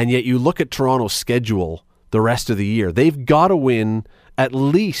 and yet you look at Toronto's schedule the rest of the year. They've got to win at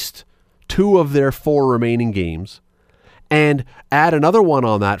least 2 of their 4 remaining games, and add another one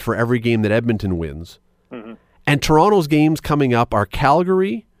on that for every game that Edmonton wins. Mm-hmm. And Toronto's games coming up are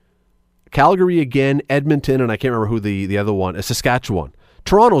Calgary again, Edmonton, and I can't remember who the other one is, Saskatchewan.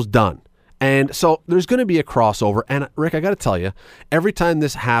 Toronto's done. And so there's going to be a crossover. And Rick, I got to tell you, every time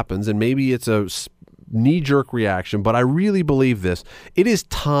this happens, and maybe it's a knee-jerk reaction, but I really believe this, it is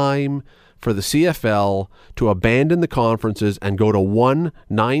time for the CFL to abandon the conferences and go to one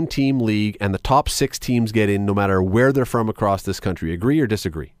 9-team league, and the top 6 teams get in no matter where they're from across this country. Agree or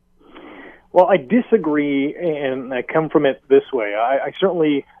disagree? Well, I disagree, and I come from it this way. I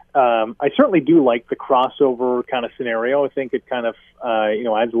certainly do like the crossover kind of scenario. I think it kind of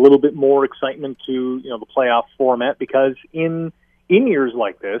adds a little bit more excitement to the playoff format, because in years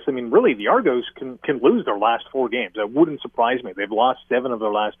like this, I mean, really the Argos can lose their last 4 games. That wouldn't surprise me. They've lost 7 of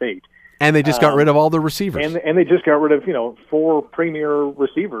their last 8. And they just got rid of all the receivers. And they just got rid of 4 premier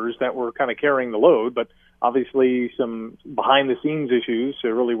receivers that were kind of carrying the load, but obviously some behind-the-scenes issues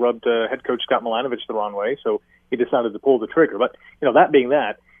really rubbed head coach Scott Milanovich the wrong way, so he decided to pull the trigger. But, that being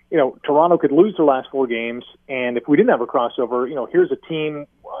that, Toronto could lose their last 4 games, and if we didn't have a crossover, here's a team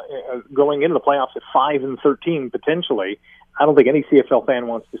going into the playoffs at 5-13 potentially. I don't think any CFL fan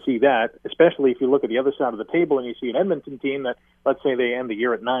wants to see that, especially if you look at the other side of the table and you see an Edmonton team that, let's say they end the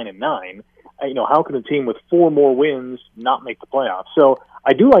year at 9-9. How can a team with 4 more wins not make the playoffs? So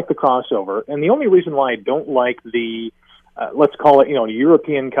I do like the crossover, and the only reason why I don't like the let's call it,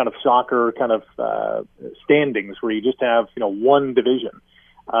 European kind of soccer kind of standings where you just have, one division,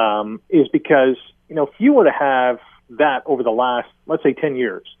 is because, if you were to have that over the last, let's say, 10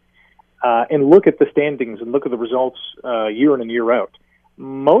 years, and look at the standings and look at the results year in and year out,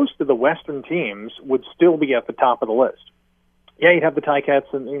 most of the Western teams would still be at the top of the list. Yeah, you'd have the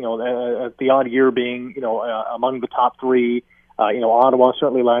Ticats, and the odd year being among the top 3. Ottawa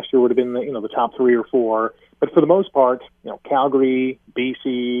certainly last year would have been the top 3 or 4. But for the most part, Calgary,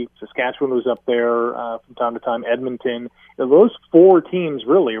 BC, Saskatchewan was up there from time to time. Edmonton, those 4 teams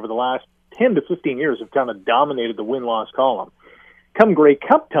really over the last 10 to 15 years have kind of dominated the win-loss column. Come Grey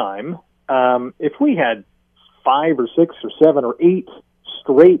Cup time, if we had 5 or 6 or 7 or 8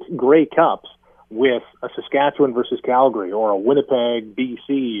 straight Grey Cups with a Saskatchewan versus Calgary, or a Winnipeg,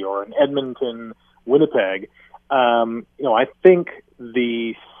 BC, or an Edmonton, Winnipeg, I think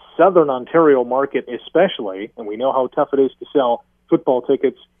the Southern Ontario market especially, and we know how tough it is to sell football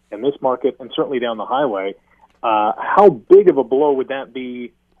tickets in this market and certainly down the highway, how big of a blow would that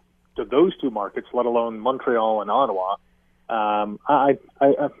be to those 2 markets, let alone Montreal and Ottawa?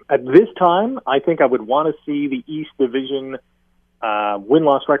 At this time, I think I would want to see the East Division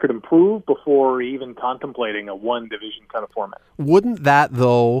win-loss record improve before even contemplating a one-division kind of format. Wouldn't that,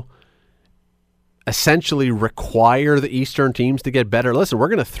 though, essentially require the Eastern teams to get better? Listen, we're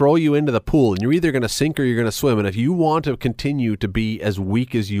going to throw you into the pool, and you're either going to sink or you're going to swim. And if you want to continue to be as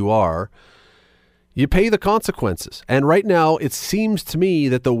weak as you are, you pay the consequences. And right now, it seems to me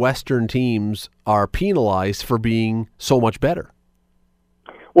that the Western teams are penalized for being so much better.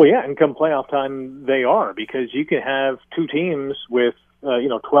 Well, yeah, and come playoff time, they are, because you can have 2 teams with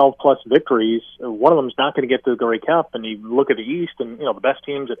 12-plus victories. One of them's not going to get to the Grey Cup, and you look at the East, and the best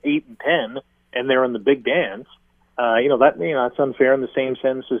teams at 8 and 10, and they're in the big dance. That's unfair in the same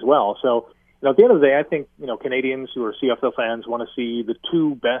sense as well. So, at the end of the day, I think Canadians who are CFL fans want to see the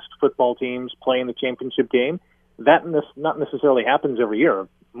 2 best football teams play in the championship game. That not necessarily happens every year.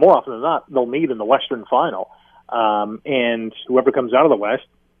 More often than not, they'll meet in the Western final, and whoever comes out of the West,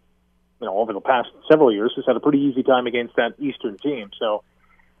 over the past several years, has had a pretty easy time against that Eastern team. So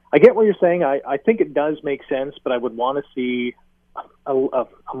I get what you're saying. I think it does make sense, but I would want to see a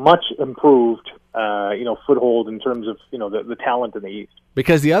much improved, foothold in terms of, the talent in the East.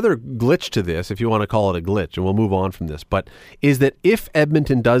 Because the other glitch to this, if you want to call it a glitch, and we'll move on from this, but is that if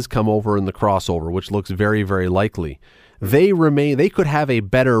Edmonton does come over in the crossover, which looks very, very likely, they could have a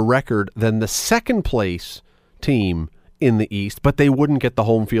better record than the second place team in the East, but they wouldn't get the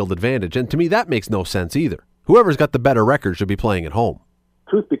home field advantage. And to me, that makes no sense either. Whoever's got the better record should be playing at home.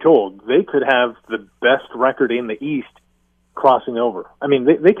 Truth be told, they could have the best record in the East crossing over. I mean,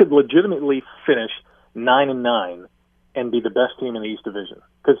 they could legitimately finish 9-9 and be the best team in the East Division.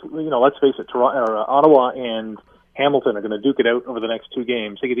 Because, let's face it, Ottawa and Hamilton are going to duke it out over the next 2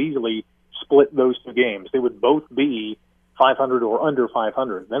 games. They could easily split those 2 games. They would both be 500 or under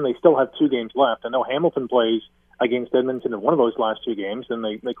 500. Then they still have 2 games left. I know Hamilton plays against Edmonton in one of those last 2 games, and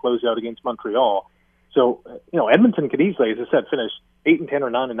they close out against Montreal. So, Edmonton could easily, as I said, finish 8-10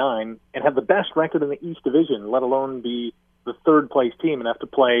 or 9-9 and have the best record in the East Division, let alone be the 3rd place team, and have to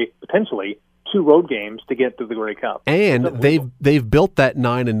play potentially 2 road games to get to the Grey Cup. And they've built that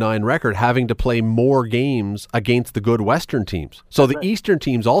 9-9 record, having to play more games against the good Western teams. So the Eastern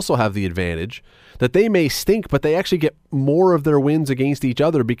teams also have the advantage that they may stink, but they actually get more of their wins against each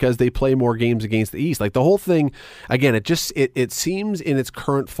other because they play more games against the East. Like the whole thing, again, it seems in its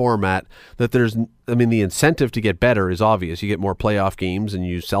current format that the incentive to get better is obvious. You get more playoff games and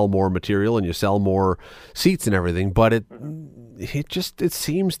you sell more material and you sell more seats and everything. But it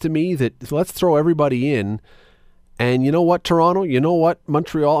seems to me that let's throw everybody in. And you know what, Toronto? You know what,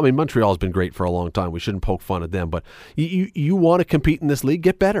 Montreal? I mean, Montreal's been great for a long time. We shouldn't poke fun at them. But you want to compete in this league?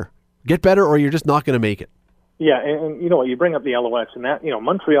 Get better. Get better, or you're just not going to make it. Yeah, and you know what? You bring up the LOS, and that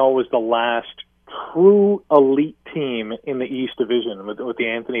Montreal was the last true elite team in the East Division with the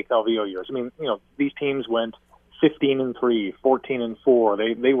Anthony Calvillo years. I mean, these teams went 15-3,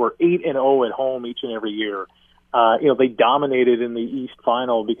 14-4. They were 8-0 at home each and every year. They dominated in the East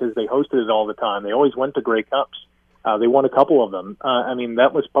Final because they hosted it all the time. They always went to Grey Cups. They won a couple of them.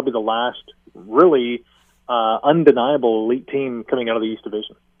 That was probably the last really undeniable elite team coming out of the East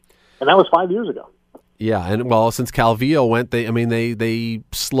Division. And that was 5 years ago. Yeah, and since Calvillo went, they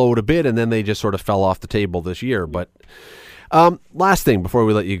slowed a bit, and then they just sort of fell off the table this year. But last thing before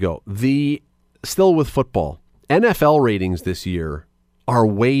we let you go, still with football, NFL ratings this year are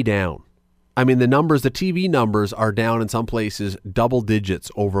way down. I mean, the TV numbers are down in some places double digits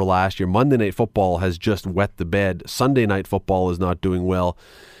over last year. Monday Night Football has just wet the bed. Sunday Night Football is not doing well.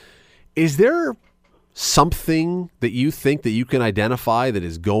 Is there something that you think that you can identify that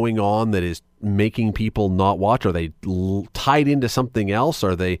is going on that is making people not watch? Are they tied into something else?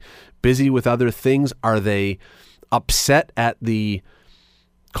 Are they busy with other things? Are they upset at the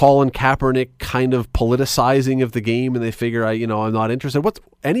Colin Kaepernick kind of politicizing of the game and they figure, I'm not interested? What's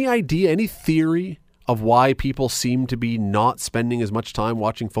any idea, any theory of why people seem to be not spending as much time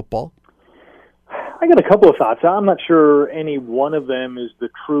watching football? I got a couple of thoughts. I'm not sure any one of them is the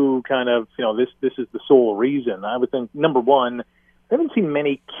true kind of, this is the sole reason. I would think, number one, I haven't seen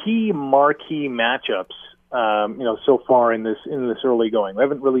many key marquee matchups, so far in this early going. We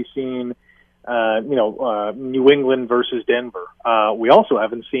haven't really seen, New England versus Denver. We also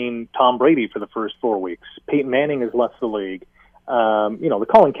haven't seen Tom Brady for the first 4 weeks. Peyton Manning has left the league. The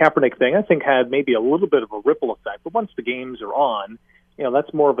Colin Kaepernick thing, I think, had maybe a little bit of a ripple effect. But once the games are on,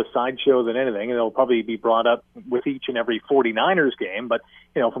 that's more of a sideshow than anything, and it'll probably be brought up with each and every 49ers game. But,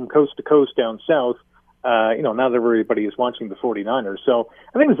 from coast to coast down south, not everybody is watching the 49ers. So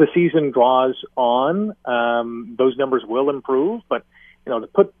I think as the season draws on, those numbers will improve. But, to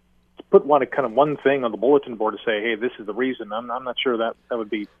put one thing on the bulletin board to say, hey, this is the reason, I'm not sure that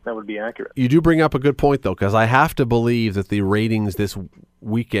would be accurate. You do bring up a good point, though, because I have to believe that the ratings this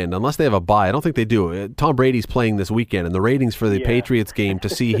weekend, unless they have a bye, I don't think they do. Tom Brady's playing this weekend, and the ratings for the Patriots game, to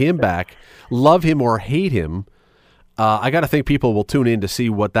see him back, love him or hate him, I got to think people will tune in to see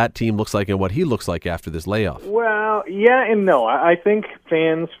what that team looks like and what he looks like after this layoff. Well, yeah and no. I think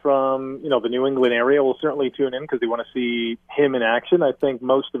fans from the New England area will certainly tune in because they want to see him in action. I think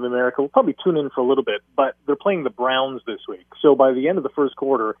most of America will probably tune in for a little bit, but they're playing the Browns this week. So by the end of the first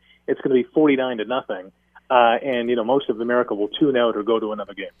quarter, it's going to be 49-0. And most of America will tune out or go to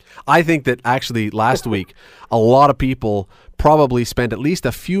another game. I think that actually last week, a lot of people probably spent at least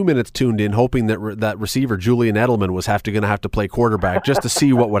a few minutes tuned in, hoping that that receiver Julian Edelman was going to have to play quarterback just to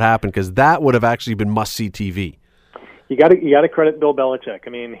see what would happen, because that would have actually been must-see TV. You got to credit Bill Belichick. I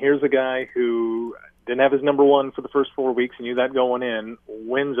mean, here's a guy who didn't have his number one for the first 4 weeks, and knew that going in,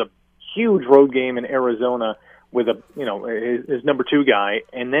 wins a huge road game in Arizona with his number 2 guy,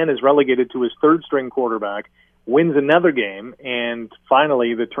 and then is relegated to his third string quarterback, wins another game, and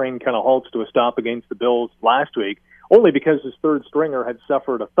finally the train kind of halts to a stop against the Bills last week, only because his third stringer had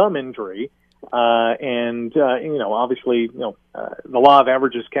suffered a thumb injury, obviously, the law of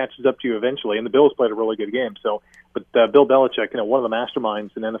averages catches up to you eventually, and the Bills played a really good game. So, but Bill Belichick, one of the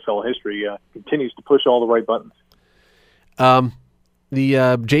masterminds in NFL history, continues to push all the right buttons.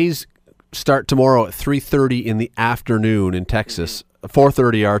 The Jays start tomorrow at 3:30 in the afternoon in Texas,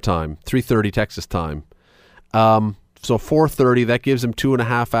 4:30 our time, 3:30 Texas time. So 4:30, that gives them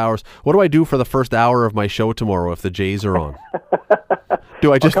 2.5 hours. What do I do for the first hour of my show tomorrow if the Jays are on?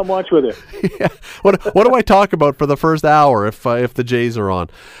 I'll come watch with you. Yeah. What do I talk about for the first hour if the Jays are on?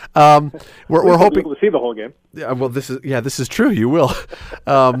 We're hoping to see the whole game. Yeah, well, this is true. You will.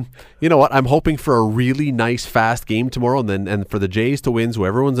 You know what? I'm hoping for a really nice, fast game tomorrow, and for the Jays to win, so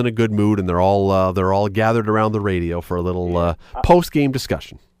everyone's in a good mood, and they're all gathered around the radio for a little post-game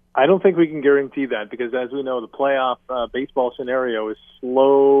discussion. I don't think we can guarantee that because, as we know, the playoff baseball scenario is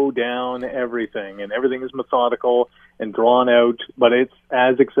slow down everything, and everything is methodical and drawn out, but it's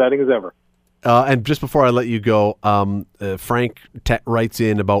as exciting as ever. And just before I let you go, Frank writes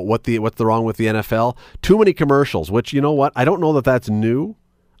in about what's wrong with the NFL. Too many commercials, which, you know what? I don't know that that's new.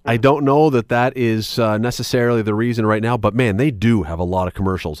 I don't know that is necessarily the reason right now, but man, they do have a lot of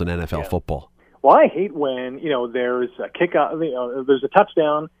commercials in NFL football. Well, I hate when, there's a kickoff, there's a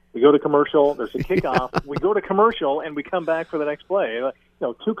touchdown, we go to commercial, there's a kickoff, we go to commercial, and we come back for the next play.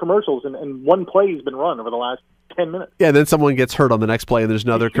 2 commercials and one play has been run over the last 10 minutes. Yeah, and then someone gets hurt on the next play and there's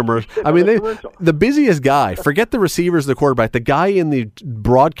another commercial. I mean, the busiest guy, forget the receivers, the quarterback, the guy in the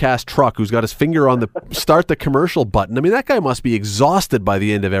broadcast truck who's got his finger on the start the commercial button. I mean, that guy must be exhausted by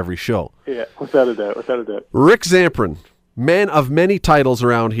the end of every show. Yeah, without a doubt. Rick Zamperin, man of many titles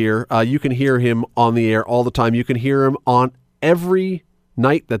around here. You can hear him on the air all the time. You can hear him on every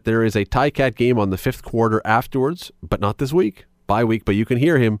night that there is a Ticats game on the 5th quarter afterwards, but not this week, bye week, but you can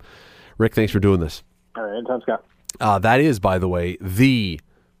hear him. Rick, thanks for doing this. All right, anytime, Scott. That is, by the way, the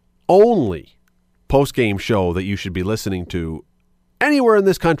only post-game show that you should be listening to anywhere in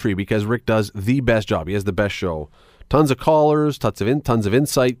this country because Rick does the best job. He has the best show. Tons of callers, tons of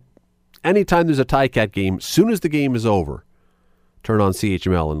insight. Anytime there's a Ticat game, soon as the game is over, turn on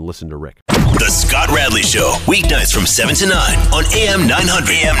CHML and listen to Rick. The Scott Radley Show, weeknights from 7 to 9 on AM 900.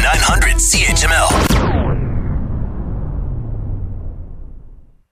 AM 900 CHML.